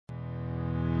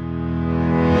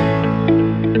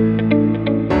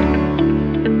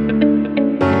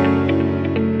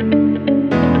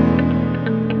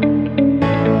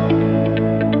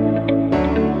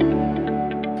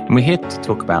we're here to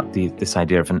talk about this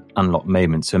idea of an unlocked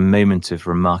moment, so a moment of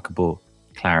remarkable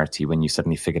clarity when you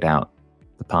suddenly figured out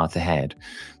the path ahead.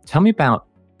 Tell me about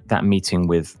that meeting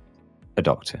with a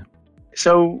doctor.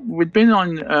 So we'd been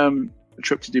on a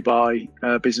trip to Dubai,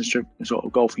 a business trip, a sort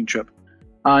of golfing trip.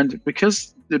 And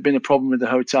because there'd been a problem with the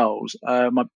hotels,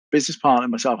 my business partner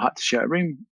and myself had to share a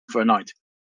room for a night.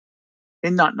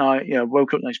 In that night,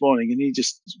 woke up next morning and he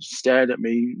just stared at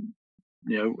me,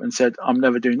 and said, "I'm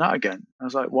never doing that again." I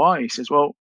was like, "Why?" He says,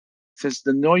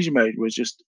 the noise you made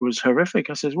was horrific.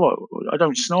 I says, "What? I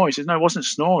don't snore." He says, "No, it wasn't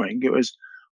snoring. It was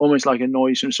almost like a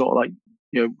noise from sort of like,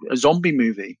 a zombie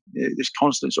movie. This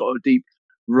constant sort of deep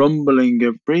rumbling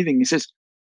of breathing." He says,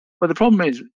 "But the problem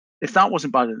is, if that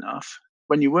wasn't bad enough,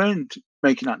 when you weren't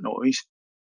making that noise,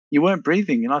 you weren't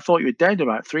breathing. And I thought you were dead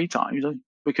about 3 times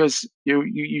because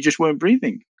you just weren't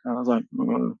breathing." And I was like,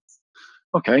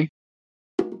 okay.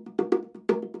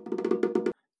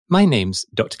 My name's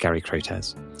Dr. Gary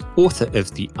Crotas, author of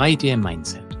The Idea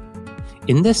Mindset.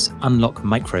 In this Unlock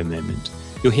Micro Moment,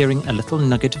 you're hearing a little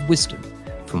nugget of wisdom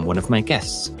from one of my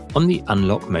guests on the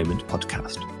Unlock Moment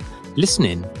podcast. Listen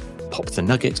in, pop the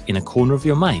nugget in a corner of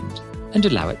your mind, and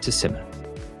allow it to simmer.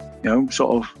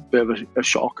 Sort of a bit of a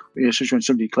shock, especially when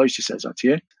somebody close to says that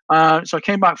to you. So I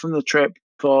came back from the trip,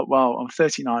 thought, well, I'm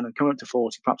 39, I'm coming up to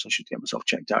 40, perhaps I should get myself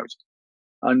checked out.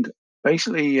 And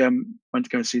basically went to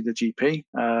go and see the GP,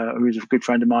 who was a good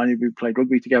friend of mine. We played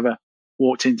rugby together.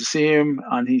 Walked in to see him,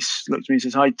 and he looked at me and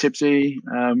says, "Hi, Tibbsy,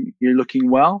 you're looking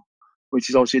well," which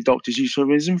is obviously a doctor's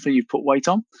euphemism for "you've put weight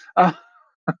on." I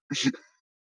said,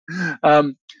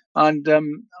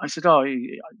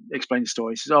 he explained the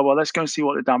story. He says, "Oh, well, let's go and see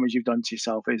what the damage you've done to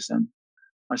yourself is then."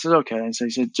 I said, "Okay." And so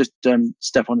he said, "Just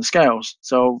step on the scales."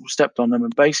 So stepped on them,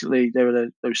 and basically they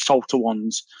were those salter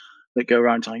ones that go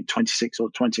around to like 26 or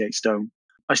 28 stone.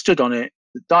 I stood on it,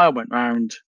 the dial went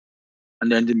round, and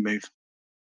then didn't move.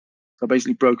 So I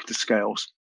basically broke the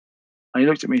scales. And he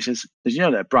looked at me and says,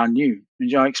 "They're brand new. And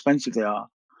you know how expensive they are?"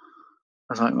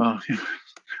 I was like, "Well,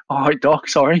 all right, doc,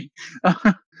 sorry."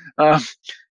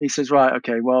 He says, "Right,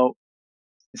 okay, well,"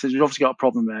 he says, "we've obviously got a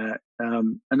problem there."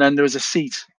 And then there was a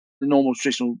seat, the normal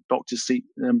traditional doctor's seat.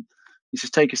 He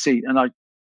says, "Take a seat." And I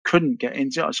couldn't get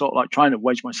into it. I sort of like trying to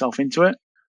wedge myself into it.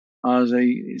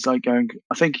 He's like going,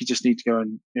 "I think you just need to go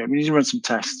and, we need to run some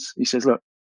tests." He says, "Look,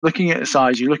 looking at the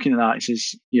size, you're looking at that." He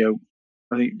says,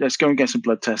 "I think let's go and get some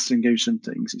blood tests and do some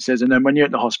things." He says, "And then when you're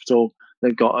at the hospital,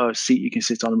 they've got a seat you can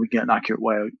sit on and we can get an accurate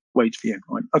weight for you."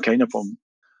 I went, "Okay, no problem."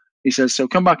 He says, "So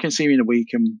come back and see me in a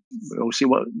week and we'll see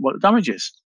what the damage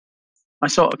is." I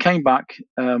sort of came back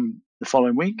the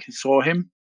following week, saw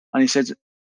him, and he said,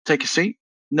 "Take a seat."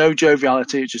 No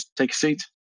joviality, just take a seat.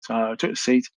 So I took the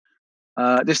seat.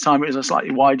 This time it was a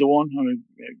slightly wider one. I mean,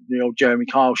 the old Jeremy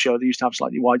Kyle show, they used to have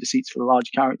slightly wider seats for the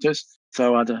larger characters.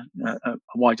 So I had a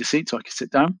wider seat so I could sit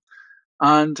down.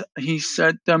 And he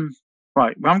said,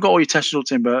 "Right, we haven't got all your test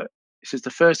results in, but," he says,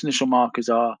 "the first initial markers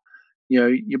are,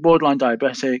 you're borderline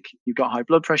diabetic, you've got high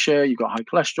blood pressure, you've got high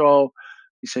cholesterol."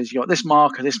 He says, "You got this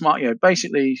marker, this mark."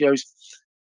 Basically, he goes,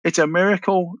 "It's a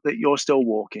miracle that you're still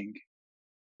walking."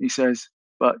 He says,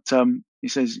 "But," he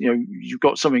says, "you've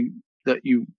got something that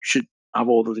you should have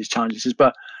all of these challenges." He says,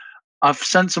 "But I've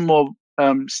sent some more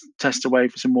tests away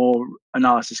for some more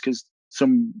analysis because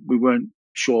some we weren't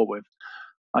sure with."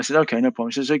 I said, "Okay, no problem."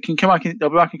 He says, "So you can come back. They'll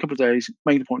be back in a couple of days.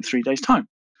 Make the appointment in 3 days' time."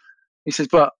 He says,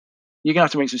 "But you're gonna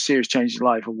have to make some serious changes in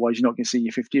life, otherwise you're not going to see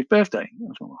your 50th birthday."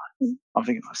 I'm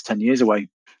thinking that's 10 years away.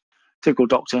 Typical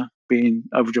doctor being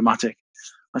over dramatic.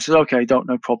 I said, "Okay, doc,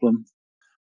 no problem."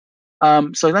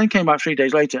 So then came back 3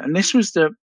 days later, and this was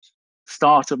the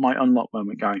start of my unlock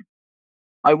moment, Gary.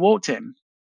 I walked in,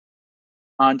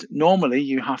 and normally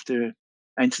you have to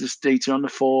enter this data on the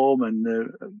form, and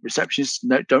the receptionists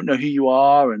don't know who you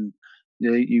are, and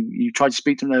you try to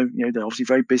speak to them. They're obviously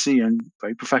very busy and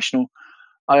very professional.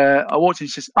 I walked in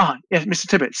and says, "Yes, Mr.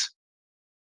 Tibbetts."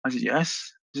 I said,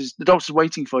 "Yes." He says, "The doctor's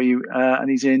waiting for you, and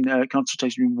he's in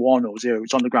consultation room 1 or 0.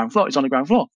 It's on the ground floor." It's on the ground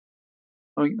floor.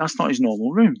 I mean, that's not his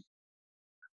normal room.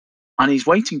 And he's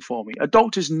waiting for me. A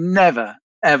doctor's never,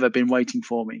 ever been waiting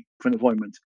for me for an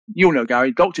appointment. You'll know,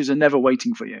 Gary, doctors are never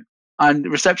waiting for you. And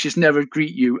receptionists never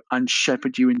greet you and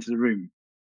shepherd you into the room.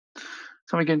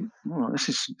 So I'm thinking, this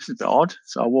is a bit odd.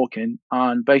 So I walk in,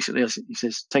 and basically he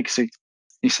says, "Take a seat."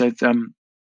 He said,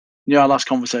 "Our last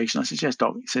conversation." I said, "Yes,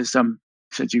 doc." He says,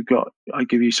 "I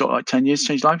give you sort of like 10 years to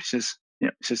change life." He says,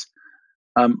 "Yeah." He says,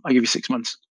 "I give you 6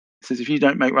 months." He says, "If you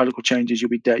don't make radical changes, you'll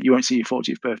be dead. You won't see your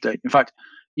 40th birthday. In fact,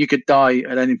 you could die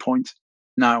at any point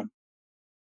now."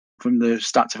 From the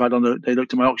stats I've had they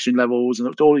looked at my oxygen levels and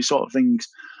looked at all these sort of things.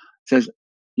 It says,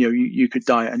 you could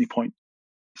die at any point.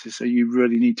 He says, so you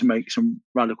really need to make some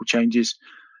radical changes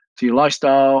to your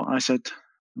lifestyle. I said,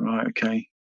 right, okay.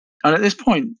 And at this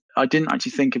point, I didn't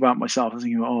actually think about myself. I was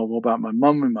thinking, oh, what about my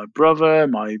mum and my brother,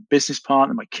 my business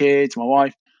partner, my kids, my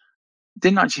wife? It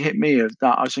didn't actually hit me of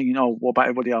that. I was thinking, oh, what about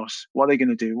everybody else? What are they going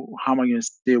to do? How am I going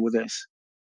to deal with this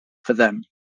for them?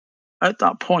 At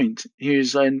that point, he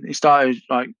started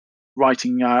like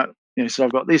writing out, so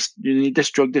I've got this, you need this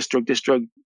drug, this drug, this drug,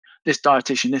 this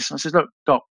dietitian, this. I said, look,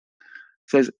 doc,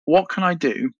 says, what can I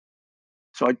do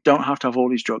so I don't have to have all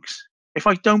these drugs? If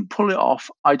I don't pull it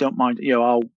off, I don't mind.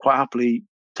 I'll quite happily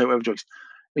take whatever drugs.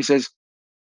 He says,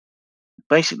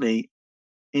 basically,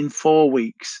 in 4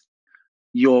 weeks,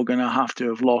 you're going to have to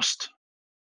have lost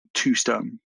 2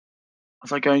 stone. I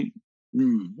was like going,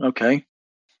 okay.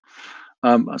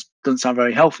 That doesn't sound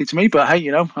very healthy to me, but hey,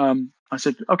 I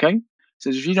said, okay. He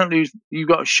says, if you don't lose, you've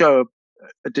got to show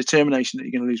a determination that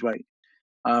you're going to lose weight.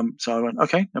 So I went,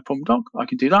 okay, no problem, doc. I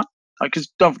can do that. Because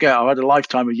don't forget, I had a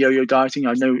lifetime of yo-yo dieting.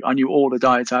 I knew all the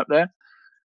diets out there.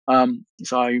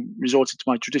 So I resorted to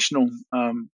my traditional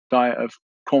diet of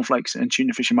cornflakes and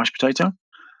tuna fish and mashed potato.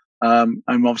 I'm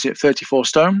obviously at 34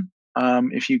 stone.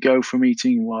 If you go from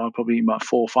eating, I'll probably eat about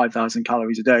 4,000 or 5,000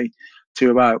 calories a day to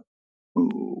about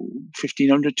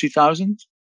 1,500, 2,000,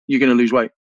 you're going to lose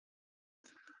weight.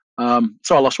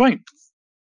 So I lost weight.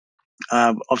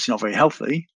 Obviously not very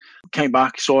healthy. Came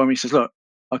back, saw him. He says, look,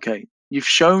 okay, you've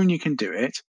shown you can do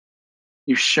it.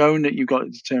 You've shown that you've got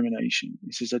determination.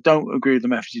 He says, I don't agree with the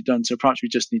methods you've done, so perhaps we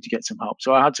just need to get some help.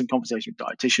 So I had some conversation with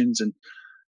dietitians and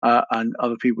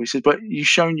other people. He said, but you've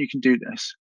shown you can do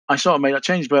this. I sort of made that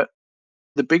change, but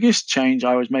the biggest change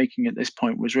I was making at this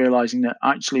point was realizing that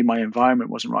actually my environment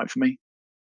wasn't right for me.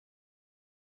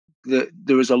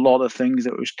 There was a lot of things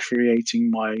that was creating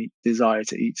my desire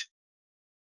to eat.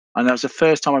 And that was the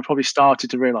first time I probably started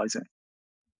to realize it.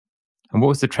 And what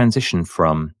was the transition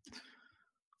from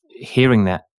hearing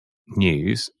that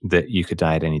news that you could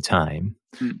die at any time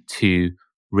to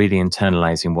really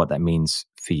internalizing what that means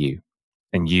for you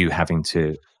and you having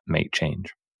to make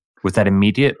change? Was that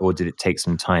immediate, or did it take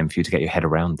some time for you to get your head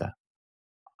around that?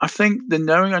 I think the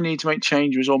knowing I need to make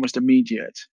change was almost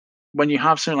immediate. When you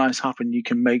have something like this happen, you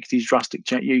can make these drastic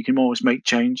change. You can almost make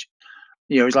change.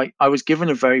 It's like I was given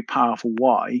a very powerful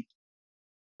why.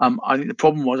 I think the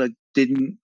problem was I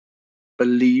didn't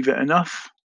believe it enough.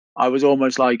 I was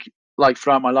almost like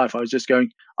throughout my life, I was just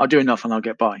going, I'll do enough and I'll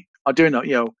get by. I'll do enough,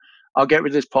 I'll get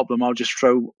rid of this problem. I'll just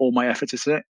throw all my effort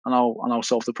into it and I'll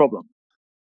solve the problem.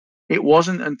 It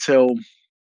wasn't until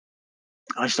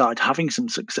I started having some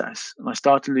success and I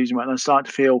started losing weight and I started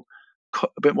to feel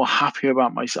a bit more happier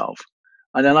about myself.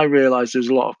 And then I realized there's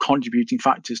a lot of contributing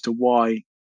factors to why,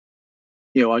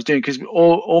 I was doing, because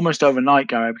almost overnight,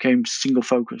 Gary, I became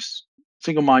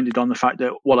single-minded on the fact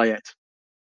that what I ate.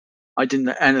 I didn't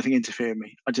let anything interfere with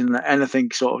me. I didn't let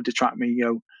anything sort of detract me.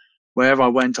 Wherever I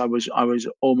went, I was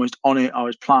almost on it. I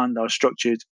was planned. I was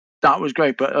structured. That was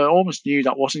great, but I almost knew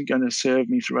that wasn't going to serve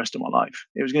me for the rest of my life.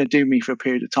 It was going to do me for a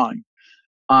period of time.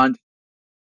 And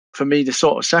for me, the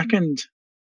sort of second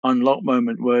unlock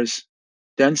moment was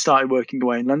then started working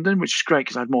away in London, which is great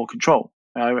because I had more control.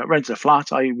 I rented a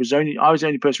flat. I was the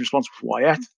only person responsible for what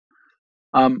I ate.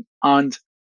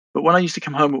 But when I used to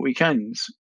come home at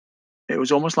weekends, it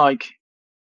was almost like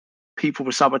people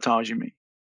were sabotaging me.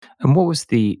 And what was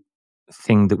the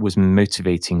thing that was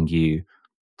motivating you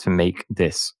to make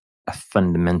this a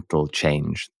fundamental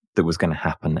change that was going to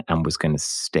happen and was going to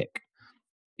stick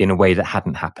in a way that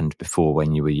hadn't happened before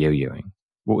when you were yo-yoing?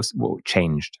 What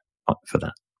changed for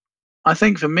that? I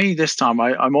think for me this time,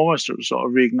 I'm almost sort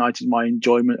of reignited my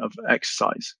enjoyment of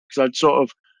exercise, because I'd sort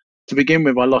of, to begin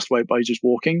with, I lost weight by just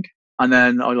walking, and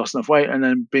then I lost enough weight, and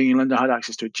then being in London, I had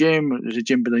access to a gym. There's a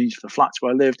gym beneath the flats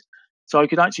where I lived, so I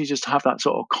could actually just have that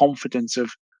sort of confidence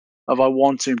of I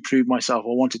want to improve myself. I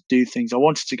want to do things. I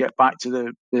wanted to get back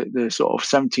to the sort of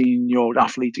 17-year-old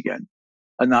athlete again,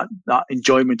 and that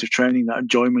enjoyment of training, that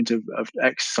enjoyment of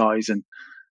exercise, and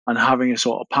having a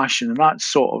sort of passion. And that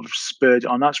sort of spurred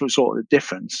on. That's what sort of the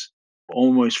difference,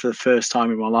 almost for the first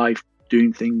time in my life,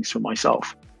 doing things for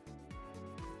myself.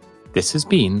 This has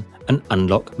been an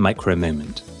Unlock Micro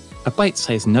Moment, a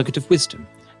bite-sized nugget of wisdom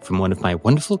from one of my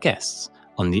wonderful guests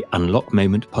on the Unlock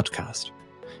Moment podcast.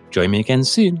 Join me again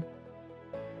soon